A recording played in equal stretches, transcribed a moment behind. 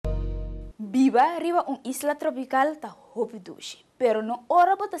Iba arriba isla tropical ta hopi dushi, pero no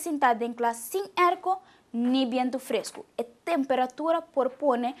hora bota sentada em classe sem arco ni viento fresco. E temperatura por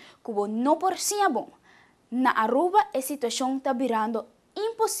pone cubo no por cima bom. Na Aruba a situação tá virando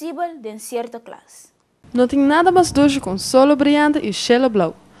impossível de certa classe. Não tem nada mais doce com solo brilhante e cielo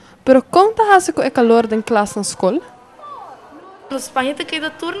blau. Pero conta hasi com o calor da classe na escola? Na Espanha tá queda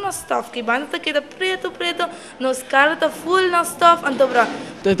tudo na stuff, que banda tá queda preto, nos caras tá full na stuff, antobra.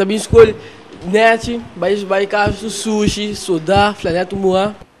 Então também escolhe NED, vai casa sushi, soda, flaneto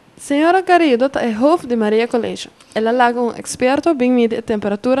moa. Senhora Garrido é hoofd de Maria Colégio. Ela é experto bem medir a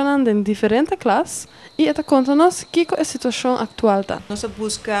temperatura em diferentes classes e ela conta-nos que é a situação atual. Nós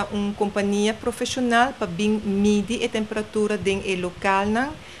buscamos companhia profissional para bem medir a temperatura do local.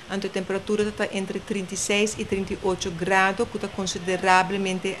 A temperatura está entre 36 e 38 graus, que é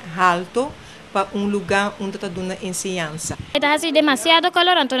consideravelmente alto para lugar onde está dando ensinança. Está assim demasiado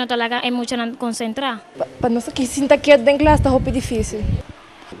calor, então não está muito concentrado. Para nós que sinta que dentro da classe está difícil.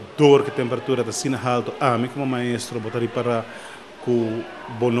 Dor que a temperatura está assim alta, a mim como maestro botaria para que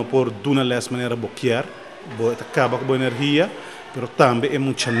não por Donellis maneira boquear, acaba com a energia, mas também é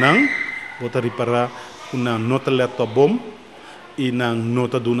muchanan, botaria para uma nota leta bom e na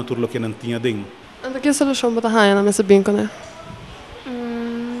nota duna tudo que não tinha dentro. Então que solução bota raia na mesa bem com ela?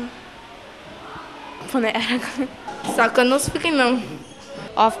 Pone. Saca nos pequenão.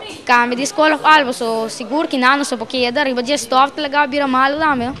 Of kami di skol of albo so seguro que não so porque da riba de stof legal bira mal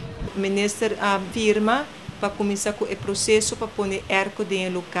lá meu. O ministro afirma para começar com o processo para pôr arco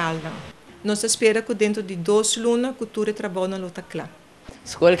dentro do local. Nós esperamos que dentro de 2 lunas que tudo trabalho na luta clara.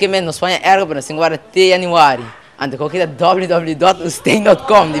 Escolhe que menos põe ergo para 50 de januário. Ante qualquer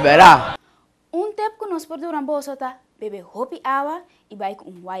www.ustain.com de verá. Tempo que nós podemos bolsa tá beber hopi água e vai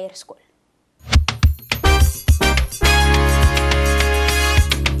com wire skol.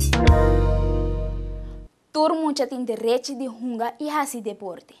 Todo mundo tem direito de jogar e fazer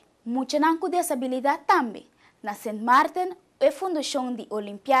deporte. Muchanan com disabilidade também. Na St. Martin, a Fundação de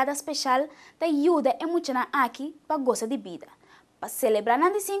Olimpiada Speshal te ajuda a muchanan aqui para gozar de vida. Para celebrar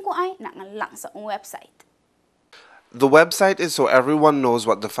 95 anos, lança website. The website is so everyone knows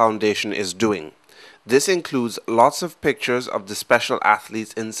what the foundation is doing. This includes lots of pictures of the special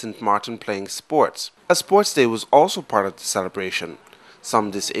athletes in St. Martin playing sports. A sports day was also part of the celebration.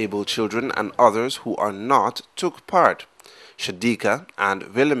 Some disabled children and others who are not took part. Shadyra and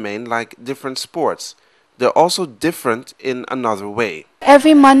Willemijn like different sports. They're also different in another way.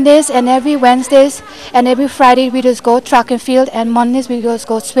 Every Mondays and every Wednesdays and every Friday we just go track and field, and Mondays we just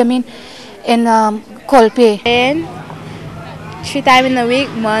go swimming in Kuiperi. And 3 times in a week,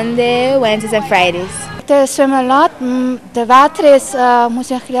 Monday, Wednesdays and Fridays. They swim a lot. The water is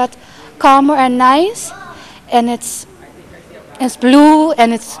calmer and nice, and it's blue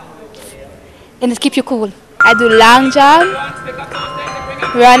and it keeps you cool. I do long jump,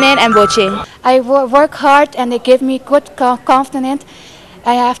 running and boaching. I work hard and they give me good confidence.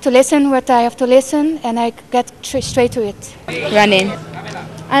 I have to listen what I have to listen and I get straight to it. Running.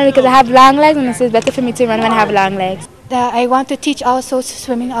 And because I have long legs, and it's better for me to run when I have long legs. I want to teach also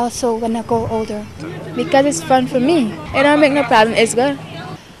swimming also when I go older. Because it's fun for me. It don't make no problem, it's good.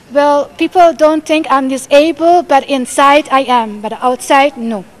 Well, people don't think I'm disabled, but inside I am, but outside,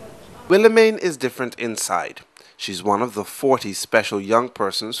 no. Willemijn is different inside. She's one of the 40 special young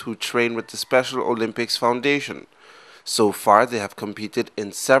persons who train with the Special Olympics Foundation. So far, they have competed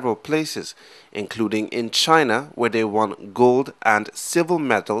in several places, including in China, where they won gold and silver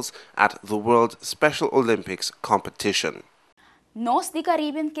medals at the World Special Olympics competition. Nos di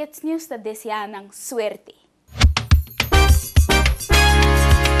Caribbean Kids News te desean suerte.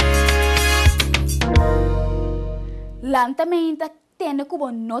 Lantamente tende kubo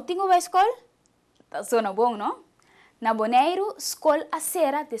no tingo ba skol? Ta sona bom, no? Na Boneiro, skol a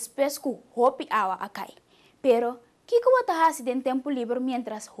sera después ku hopi awa akai. Pero, kiko wata hasi den tempo libre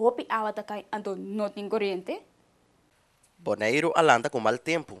mientras hopi awa takai anto no ting corriente? Boneiro alanda com mal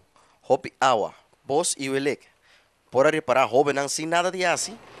tempo. Hopi awa, bos e welek. Para reparar joven ang sin nada de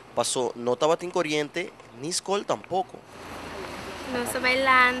así, pasó no estaba tin corriente, ni skol tampoco. No se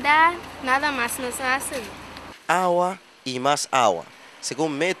bailanda, nada más nos hace. Agua e mais agua.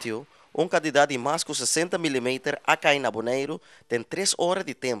 Segundo Meteo, candidato de mais que 60 mm acá na Boneiro tem 3 horas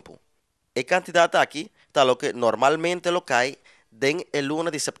de tempo. A quantidade aqui está lo que normalmente lo cai den el 1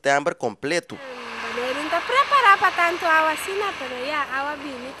 de setembro completo. Boneiro não está preparado para tanto agua assim, pero ya, agua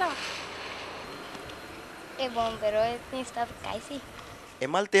bonita. É bom, pero tem que cair sim. É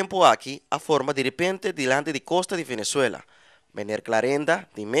mal tempo aqui, a forma de repente diante de costa de Venezuela. Mener Clarenda,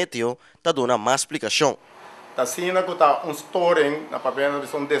 de Meteo, está dando mais explicação. Tá sendo que tá storing na papel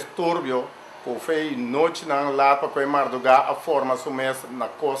de distúrbio que foi noite na lá para que Marduga a forma sumés na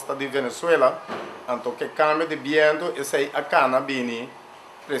costa de Venezuela, então que cambio de viento e sei a cana bini,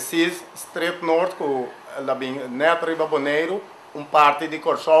 preciso street norte que la bin net riba boneiro, parte de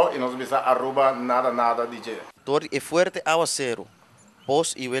Corsol e nos bisa arruba nada de je. Tor e fuerte aguacero,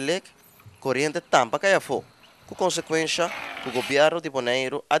 pos e welek, corrente tampa caia fo. Com consequência, o governo de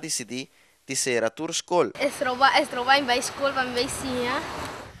Boneiro a decidir de sera tur skol. Estroba em vai skol para vai sinha,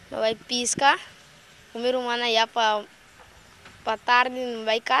 vai pisca, comer uma ya para tarde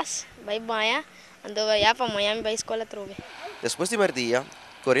vai cas, vai banha, ando vai ya para amanhã vai escola trove. Depois de merdia,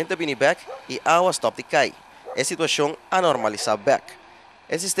 corrente vini back e água stop de cai. A situação anormaliza back.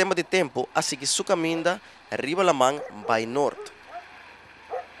 O sistema de tempo a seguir sua caminda arriba la man vai norte.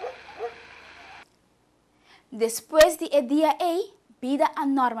 Depois de dia A, vida a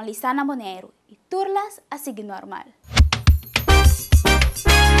normalizar na Boneiro e turlas a seguir normal.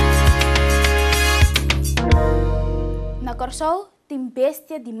 Na Corsol tem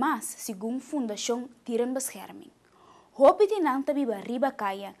bestia demais, segundo Fundação Dierenbescherming. Hopi de não tá viva riba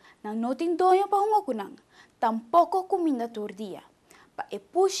caia, não tem donho para um okunang, tampouco comida todo dia. Pa e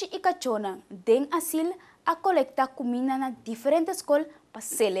puxi e cachona den asil a colectar comida na diferentes escolas para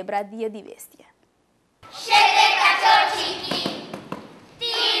celebrar dia de bestia. Siete cachorri,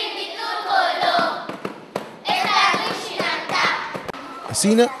 tim di tutolo,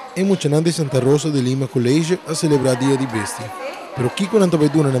 Asina é muchanan de Santa Rosa de Lima Colégio a celebrar dia de bestia. Pero Kiko não vai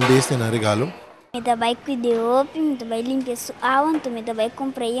doar na bestia na regalo? Me vai cuidar, me vai limpar sua água, me vai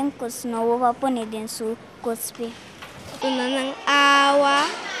comprar coisas novas para pone dentro do cospe. Pone água,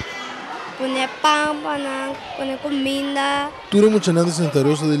 pone pão, pone comida. Tura muchanan de Santa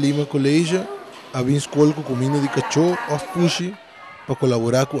Rosa de Lima Colégio havia escola com comida de cachorro of pushi para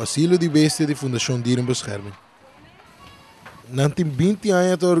colaborar com o asilo de bestia de Fundação Dierenbescherming. Não tem 20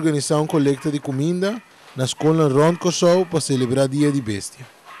 anos para organizar coleta de comida na escola Rond Kosovo para celebrar dia de bestia.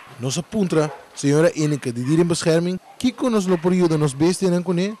 Nossa puntra, senhora Enica de Dierenbescherming, Kiko nos lo período nos bestia não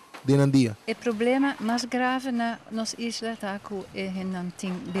conhe de um dia. O problema mais grave na nossa isla é que não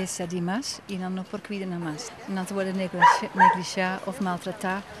tem bestia demais e não por cuidar mais. Não se pode negligear ou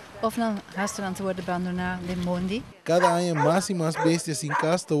maltratar. Of não restaurante worden abandonado de mundo. Cada ano mais e mais bestias em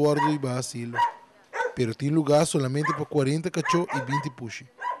casa estão guardadas em asilo. Pero tem lugar somente para 40 cachorros e 20 puxi.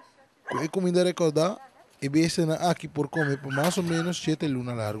 Com a comida recordada, a bestia na aqui por comer por mais ou menos 7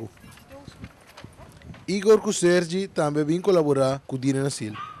 lunas largo. Igor e Sergi também vêm colaborar com o Diren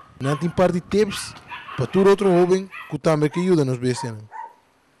Asilo. Não tem parte de tips para todo outro jovem que também ajuda nos bestias.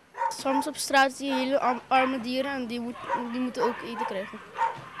 Soms op straat zie je hele arme dieren en die moeten ook eten krijgen.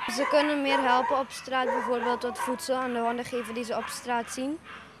 Ze kunnen meer helpen op straat, bijvoorbeeld wat voedsel aan de honden geven die ze op straat zien.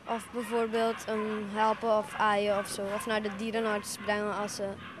 Of bijvoorbeeld helpen of aaien of zo. Of naar de dierenarts brengen als ze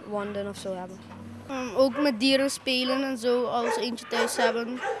wonden of zo hebben. Ook met dieren spelen en zo, als ze eentje thuis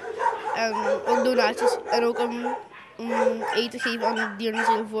hebben. En ook donaties en ook eten geven aan de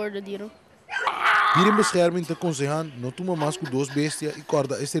dieren voor de dieren. Dierenbescherming te aconselham não tomar mais com 2 bestias e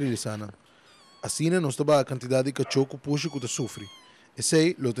corda esterilizada. Assim não está a quantidade de cachorro que puxa que sofre.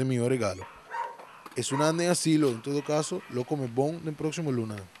 Esse é o meu regalo. É um ano em asilo, em todo caso, lo come bom no próximo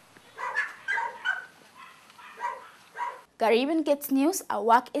luna. Caribbean Kids News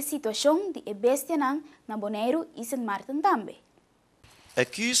awak a situação de bestia na Boneiro e St. Martin também.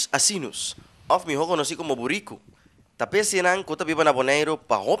 Accus asinus, of mi conhecido como burico. Tapese nan kota viva na Boneiro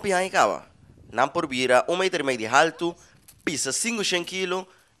pa hopi ai kawa. Nan por vira 1 metro e meio de alto, pisa 500 kg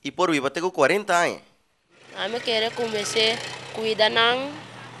e por viva tenho 40 anos. A me querer comecei cuidar nan,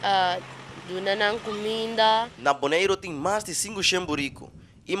 dona nan comida. Na Boneiro tem mais de 500 buricos.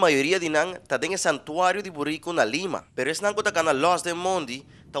 E a maioria de nan tá dentro do santuário de burico na Lima. Pero esse nan kota kana lost de mundo,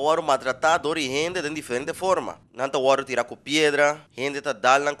 tá waro maltratador e gente de diferente forma. Nan tá waro tirar com pedra, gente tá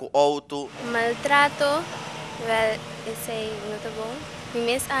dal nan com auto. Maltrato, well, esse é muito bom.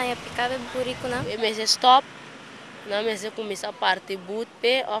 Primeiro a picada de burico não. Comecei stop, não comecei começar a parte boot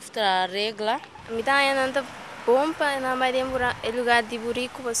pe outra regra. Me dá não tá bom para não vai demorar o lugar de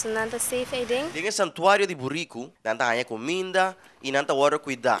burico, você não tá safe aí dentro. Dentro do santuário de burico, não tá ganhando comida e não tá waro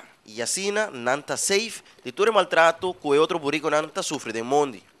cuidar. E assim não tá safe de todo maltrato que o outro burico não tá sofrendo de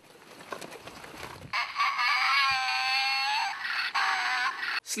mundo.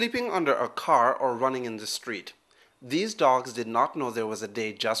 Sleeping under a car or running in the street. These dogs did not know there was a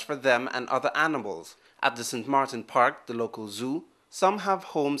day just for them and other animals. At the St. Martin Park, the local zoo, some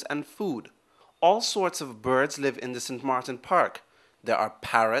have homes and food. All sorts of birds live in the St. Martin Park. There are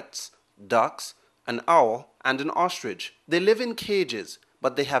parrots, ducks, an owl, and an ostrich. They live in cages,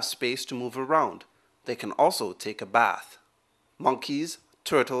 but they have space to move around. They can also take a bath. Monkeys,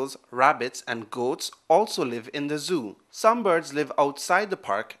 Turtles, rabbits, and goats also live in the zoo. Some birds live outside the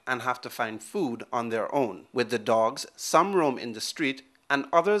park and have to find food on their own. With the dogs, some roam in the street and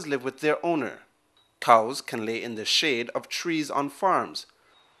others live with their owner. Cows can lay in the shade of trees on farms.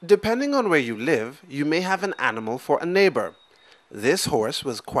 Depending on where you live, you may have an animal for a neighbor. This horse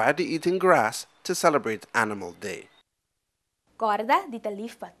was quietly eating grass to celebrate Animal Day. Corda di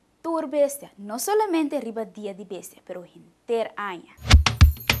talifa tour bestia, no solamente riba dia di bestia, pero inter año.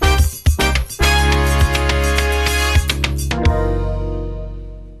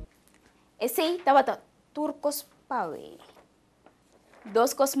 Esse aí estava turcos pawe.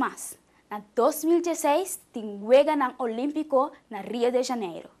 2 cos mais. Na 2016, tem juega ng Olímpico na Rio de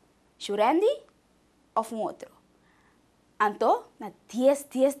Janeiro. Jurendi of outro. Anto, na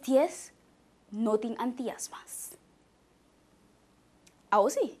 10, não tem entusiasmas. Ahora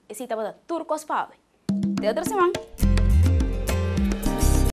sí, esse estava turcos pawe. De outra semana.